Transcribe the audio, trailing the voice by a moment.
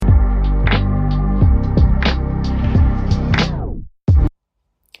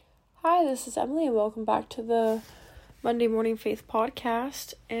Hi, this is Emily, and welcome back to the Monday Morning Faith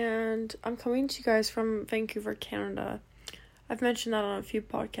podcast. And I'm coming to you guys from Vancouver, Canada. I've mentioned that on a few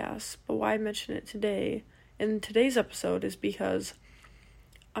podcasts, but why I mention it today in today's episode is because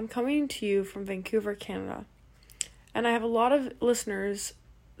I'm coming to you from Vancouver, Canada. And I have a lot of listeners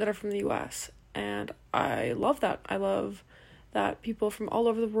that are from the US, and I love that. I love that people from all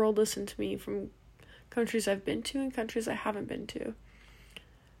over the world listen to me, from countries I've been to and countries I haven't been to.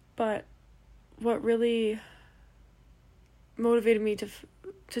 But what really motivated me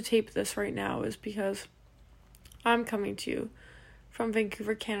to tape this right now is because I'm coming to you from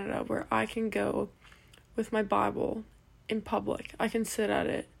Vancouver, Canada, where I can go with my Bible in public. I can sit at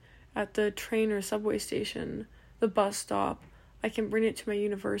it at the train or subway station, the bus stop. I can bring it to my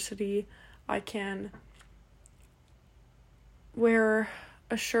university. I can wear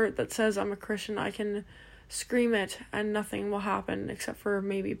a shirt that says I'm a Christian. I can scream it and nothing will happen except for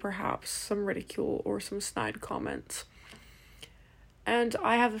maybe perhaps some ridicule or some snide comments. And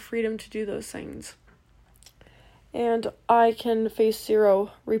I have the freedom to do those things. And I can face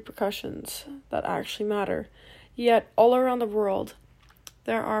zero repercussions that actually matter. Yet all around the world,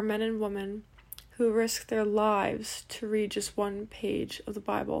 there are men and women who risk their lives to read just one page of the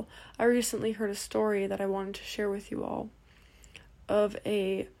Bible. I recently heard a story that I wanted to share with you all of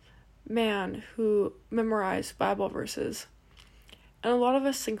a man who memorized Bible verses. And a lot of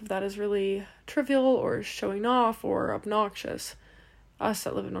us think of that as really trivial or showing off or obnoxious, us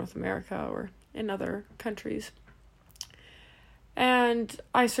that live in North America or in other countries. And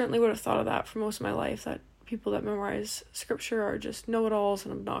I certainly would have thought of that for most of my life, that people that memorize scripture are just know-it-alls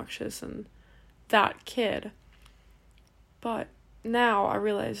and obnoxious and that kid. But now I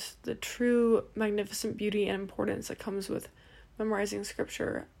realize the true magnificent beauty and importance that comes with memorizing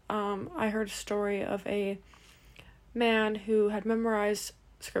scripture. I heard a story of a man who had memorized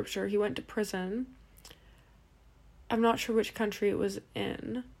scripture. He went to prison. I'm not sure which country it was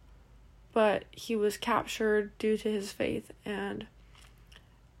in, but he was captured due to his faith, and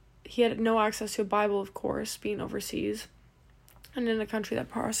he had no access to a Bible, of course, being overseas and in a country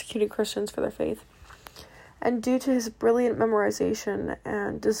that persecuted Christians for their faith. And due to his brilliant memorization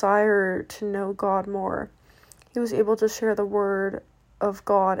and desire to know God more, he was able to share the word of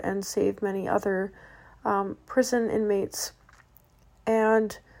God and save many other prison inmates.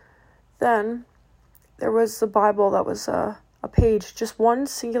 And then there was the Bible that was a page, just one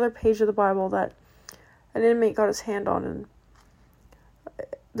singular page of the Bible that an inmate got his hand on. And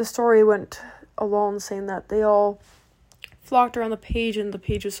the story went along saying that they all flocked around the page, and the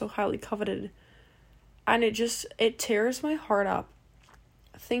page was so highly coveted. And it tears my heart up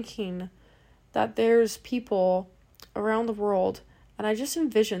thinking that there's people around the world, and I just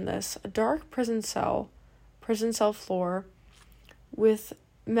envision this, a dark prison cell floor with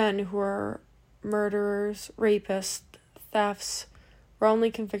men who are murderers, rapists, thefts, wrongly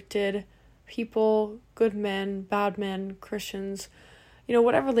convicted people, good men, bad men, Christians,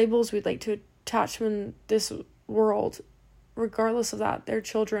 whatever labels we'd like to attach them in this world. Regardless of that, they're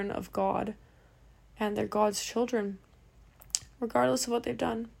children of God, and they're God's children. Regardless of what they've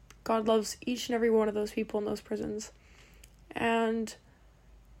done, God loves each and every one of those people in those prisons. And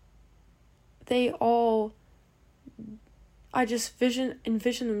they all, I just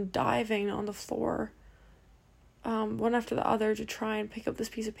envision them diving on the floor, one after the other, to try and pick up this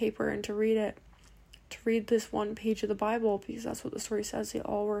piece of paper and to read it, to read this one page of the Bible, because that's what the story says. They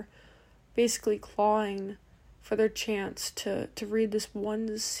all were basically clawing for their chance to read this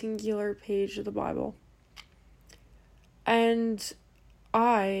one singular page of the Bible. And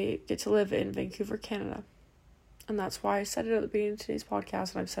I get to live in Vancouver, Canada. And that's why I said it at the beginning of today's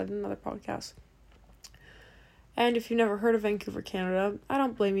podcast, and I've said it in other podcasts. And if you've never heard of Vancouver, Canada, I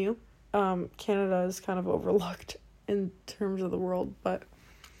don't blame you. Canada is kind of overlooked in terms of the world, but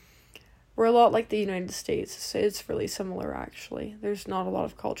we're a lot like the United States. It's really similar, actually. There's not a lot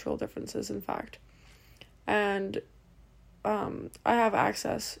of cultural differences, in fact. And I have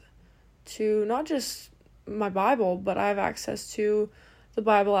access to not just my Bible, but I have access to the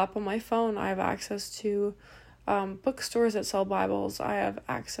Bible app on my phone. I have access to bookstores that sell Bibles. I have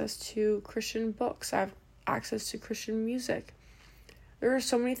access to Christian books. I have access to Christian music. There are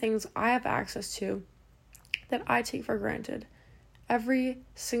so many things I have access to that I take for granted every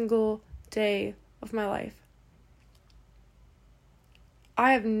single day of my life.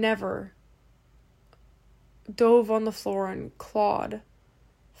 I have never dove on the floor and clawed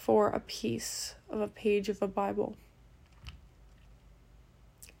for a piece of a page of a Bible.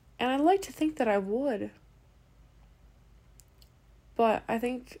 And I'd like to think that I would. But I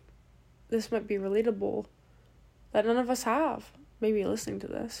think this might be relatable, that none of us have, maybe listening to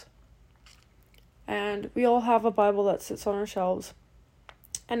this. And we all have a Bible that sits on our shelves.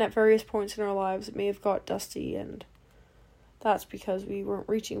 And at various points in our lives, it may have got dusty, and that's because we weren't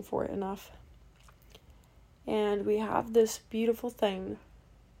reaching for it enough. And we have this beautiful thing,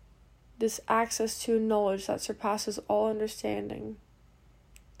 this access to knowledge that surpasses all understanding,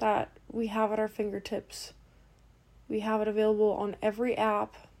 that we have at our fingertips. We have it available on every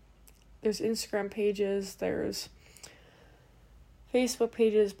app. There's Instagram pages, there's Facebook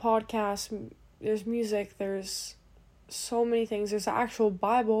pages, podcasts, there's music, there's so many things. There's the actual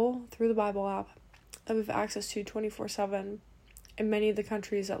Bible through the Bible app that we have access to 24/7 in many of the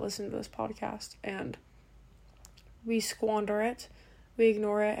countries that listen to this podcast. And we squander it, we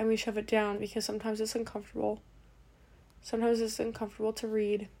ignore it, and we shove it down because sometimes it's uncomfortable. Sometimes it's uncomfortable to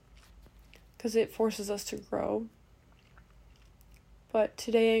read because it forces us to grow. But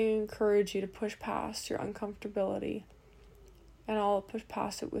today I encourage you to push past your uncomfortability, and I'll push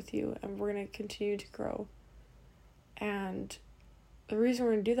past it with you, and we're going to continue to grow. And the reason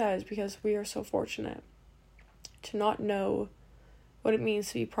we're going to do that is because we are so fortunate to not know what it means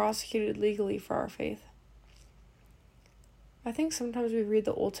to be prosecuted legally for our faith. I think sometimes we read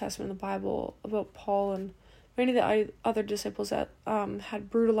the Old Testament, the Bible, about Paul and many of the other disciples that had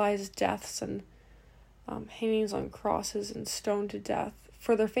brutalized deaths and hangings on crosses and stoned to death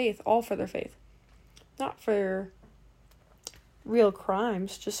for their faith, all for their faith. Not for real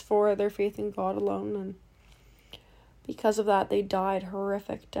crimes, just for their faith in God alone. And because of that, they died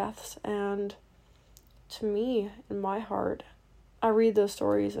horrific deaths. And to me, in my heart, I read those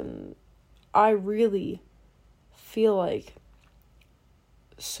stories and I really feel like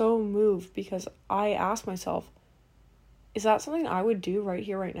so moved, because I ask myself, is that something I would do right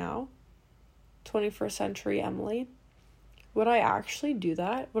here, right now? 21st century Emily? Would I actually do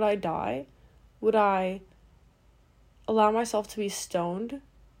that? Would I die? Would I allow myself to be stoned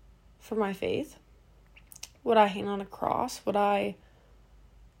for my faith? Would I hang on a cross? Would I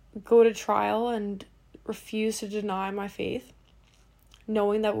go to trial and refuse to deny my faith,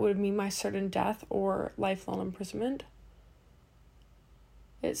 knowing that would mean my certain death or lifelong imprisonment?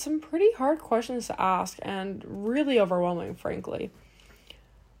 It's some pretty hard questions to ask and really overwhelming, frankly.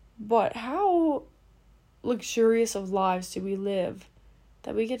 But how luxurious of lives do we live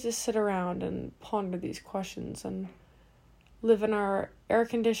that we get to sit around and ponder these questions and live in our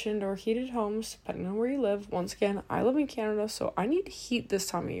air-conditioned or heated homes, depending on where you live. Once again, I live in Canada, so I need heat this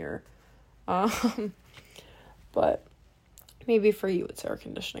time of year. But maybe for you it's air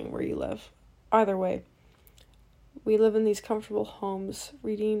conditioning where you live. Either way, we live in these comfortable homes,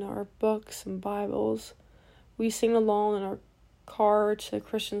 reading our books and Bibles. We sing along in our car to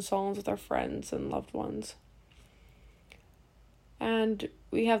Christian songs with our friends and loved ones. And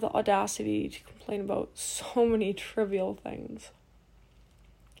we have the audacity to complain about so many trivial things.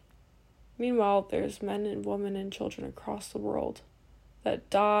 Meanwhile, there's men and women and children across the world that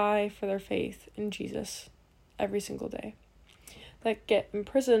die for their faith in Jesus every single day, that get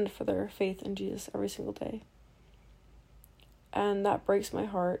imprisoned for their faith in Jesus every single day. And that breaks my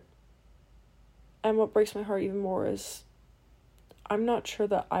heart. And what breaks my heart even more is I'm not sure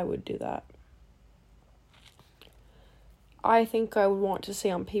that I would do that. I think I would want to say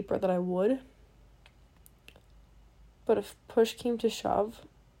on paper that I would. But if push came to shove,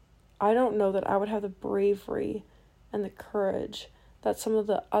 I don't know that I would have the bravery and the courage that some of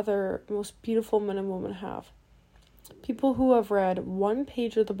the other most beautiful men and women have. People who have read one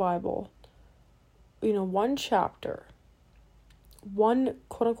page of the Bible, one chapter, one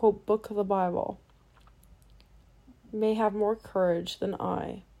quote-unquote book of the Bible, may have more courage than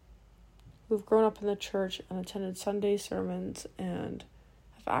I, who've grown up in the church and attended Sunday sermons and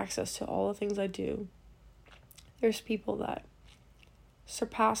have access to all the things I do. There's people that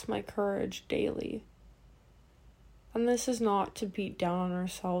surpass my courage daily. And this is not to beat down on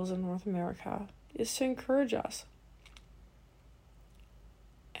ourselves in North America. It's to encourage us.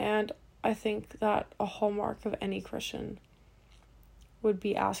 And I think that a hallmark of any Christian would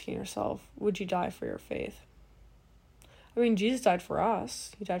be asking yourself, would you die for your faith? I mean, Jesus died for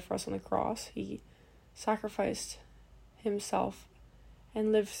us. He died for us on the cross. He sacrificed himself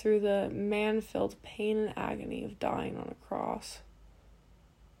and lived through the man-filled pain and agony of dying on a cross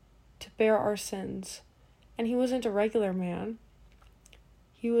to bear our sins. And he wasn't a regular man.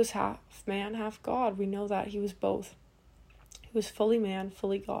 He was half man, half God. We know that. He was both. He was fully man,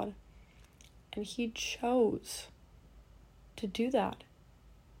 fully God. And he chose to do that.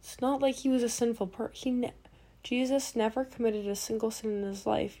 It's not like he was a sinful person. Jesus never committed a single sin in his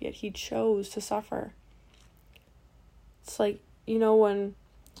life, yet he chose to suffer. It's like, when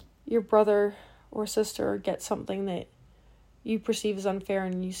your brother or sister gets something that you perceive as unfair,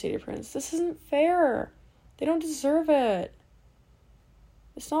 and you say to your parents, this isn't fair. They don't deserve it.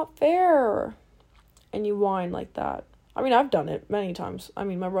 It's not fair. And you whine like that. I mean, I've done it many times. I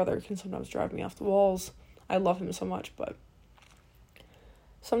mean, my brother can sometimes drive me off the walls. I love him so much, but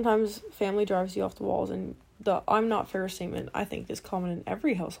sometimes family drives you off the walls, and the I'm not fair statement, I think, is common in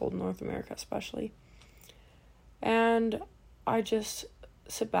every household in North America, especially. And I just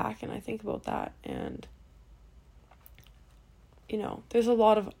sit back and I think about that, and there's a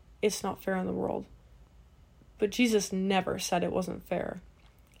lot of it's not fair in the world. But Jesus never said it wasn't fair.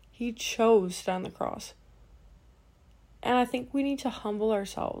 He chose to die on the cross. And I think we need to humble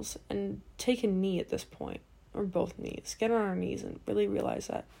ourselves and take a knee at this point, or both knees. Get on our knees and really realize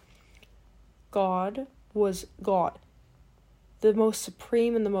that God was God. The most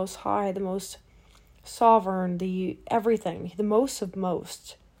supreme and the most high, the most sovereign, the everything. The most of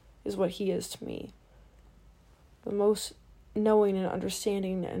most is what he is to me. The most knowing and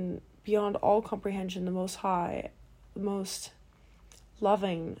understanding and beyond all comprehension, the most high, the most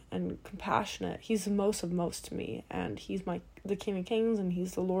loving and compassionate. He's the most of most to me, and he's the King of Kings, and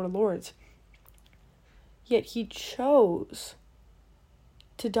he's the Lord of Lords. Yet he chose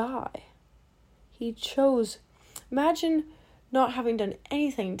to die. He chose. Imagine not having done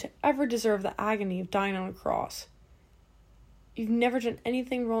anything to ever deserve the agony of dying on a cross. You've never done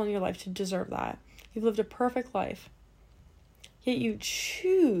anything wrong in your life to deserve that. You've lived a perfect life. Yet you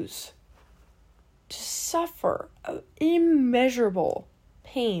choose to suffer immeasurable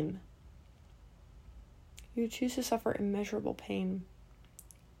pain. You choose to suffer immeasurable pain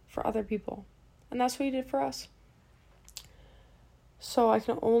for other people. And that's what he did for us. So I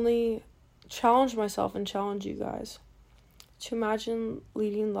can only challenge myself and challenge you guys to imagine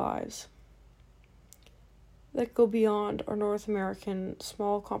leading lives that go beyond our North American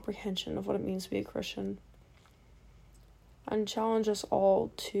small comprehension of what it means to be a Christian. And challenge us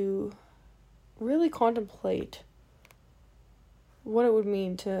all to really contemplate what it would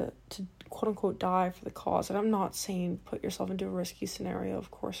mean to quote unquote die for the cause. And I'm not saying put yourself into a risky scenario.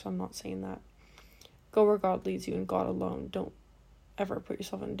 Of course, I'm not saying that. Go where God leads you and God alone. Don't ever put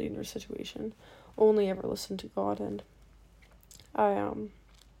yourself in a dangerous situation. Only ever listen to God. And I'm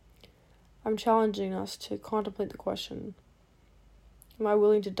challenging us to contemplate the question, am I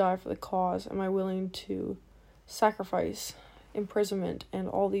willing to die for the cause? Am I willing to sacrifice imprisonment and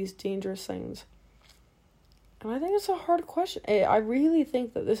all these dangerous things? And I think it's a hard question. I really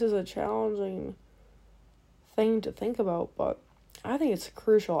think that this is a challenging thing to think about, but I think it's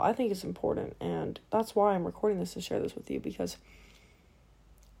crucial. I think it's important, and that's why I'm recording this, to share this with you, because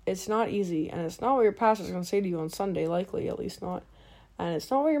it's not easy, and it's not what your pastor's going to say to you on Sunday, likely, at least not, and it's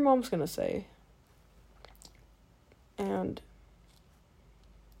not what your mom's going to say. And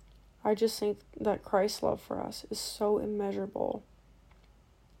I just think that Christ's love for us is so immeasurable.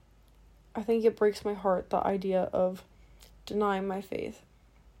 I think it breaks my heart, the idea of denying my faith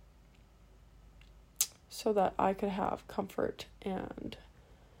so that I could have comfort and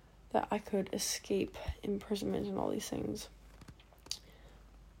that I could escape imprisonment and all these things.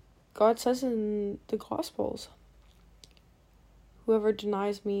 God says in the Gospels, whoever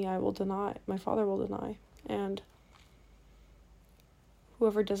denies me, I will deny. My Father will deny. And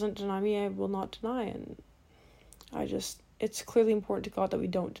whoever doesn't deny me, I will not deny. And it's clearly important to God that we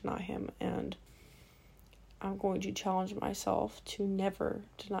don't deny him. And I'm going to challenge myself to never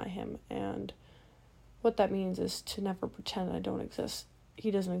deny him. And what that means is to never pretend I don't exist. He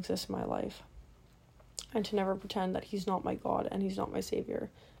doesn't exist in my life. And to never pretend that he's not my God and he's not my Savior.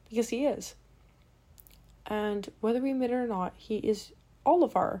 Because he is. And whether we admit it or not, he is all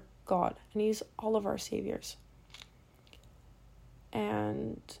of our God. And he's all of our Saviors.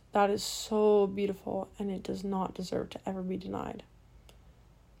 And that is so beautiful, and it does not deserve to ever be denied.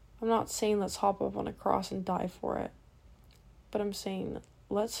 I'm not saying let's hop up on a cross and die for it. But I'm saying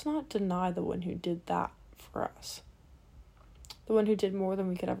let's not deny the one who did that for us. The one who did more than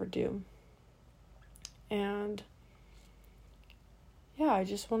we could ever do. And yeah, I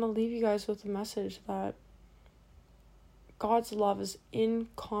just want to leave you guys with the message that God's love is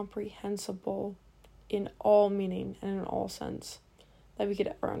incomprehensible in all meaning and in all sense that we could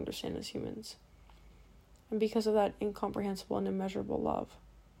ever understand as humans. And because of that incomprehensible and immeasurable love,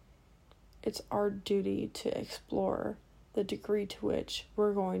 it's our duty to explore the degree to which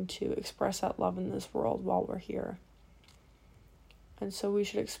we're going to express that love in this world while we're here. And so we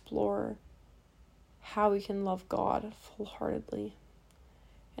should explore how we can love God full-heartedly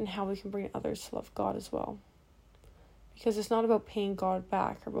and how we can bring others to love God as well. Because it's not about paying God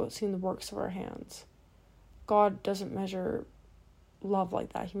back or about seeing the works of our hands. God doesn't measure love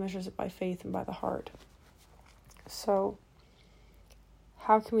like that. He measures it by faith and by the heart. So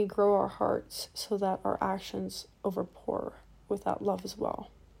how can we grow our hearts so that our actions overpour with that love as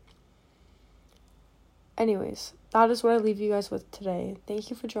well? Anyways, that is what I leave you guys with today. Thank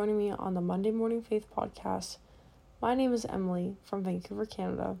you for joining me on the Monday Morning Faith podcast. My name is Emily from Vancouver,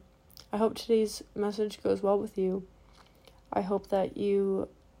 Canada. I hope today's message goes well with you. I hope that you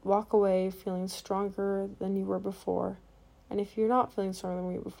walk away feeling stronger than you were before. And if you're not feeling stronger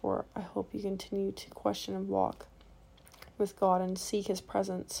than you were before, I hope you continue to question and walk with God and seek His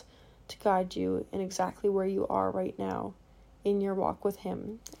presence to guide you in exactly where you are right now in your walk with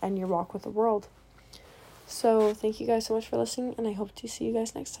Him and your walk with the world. So thank you guys so much for listening, and I hope to see you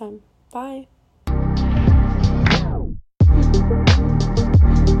guys next time. Bye.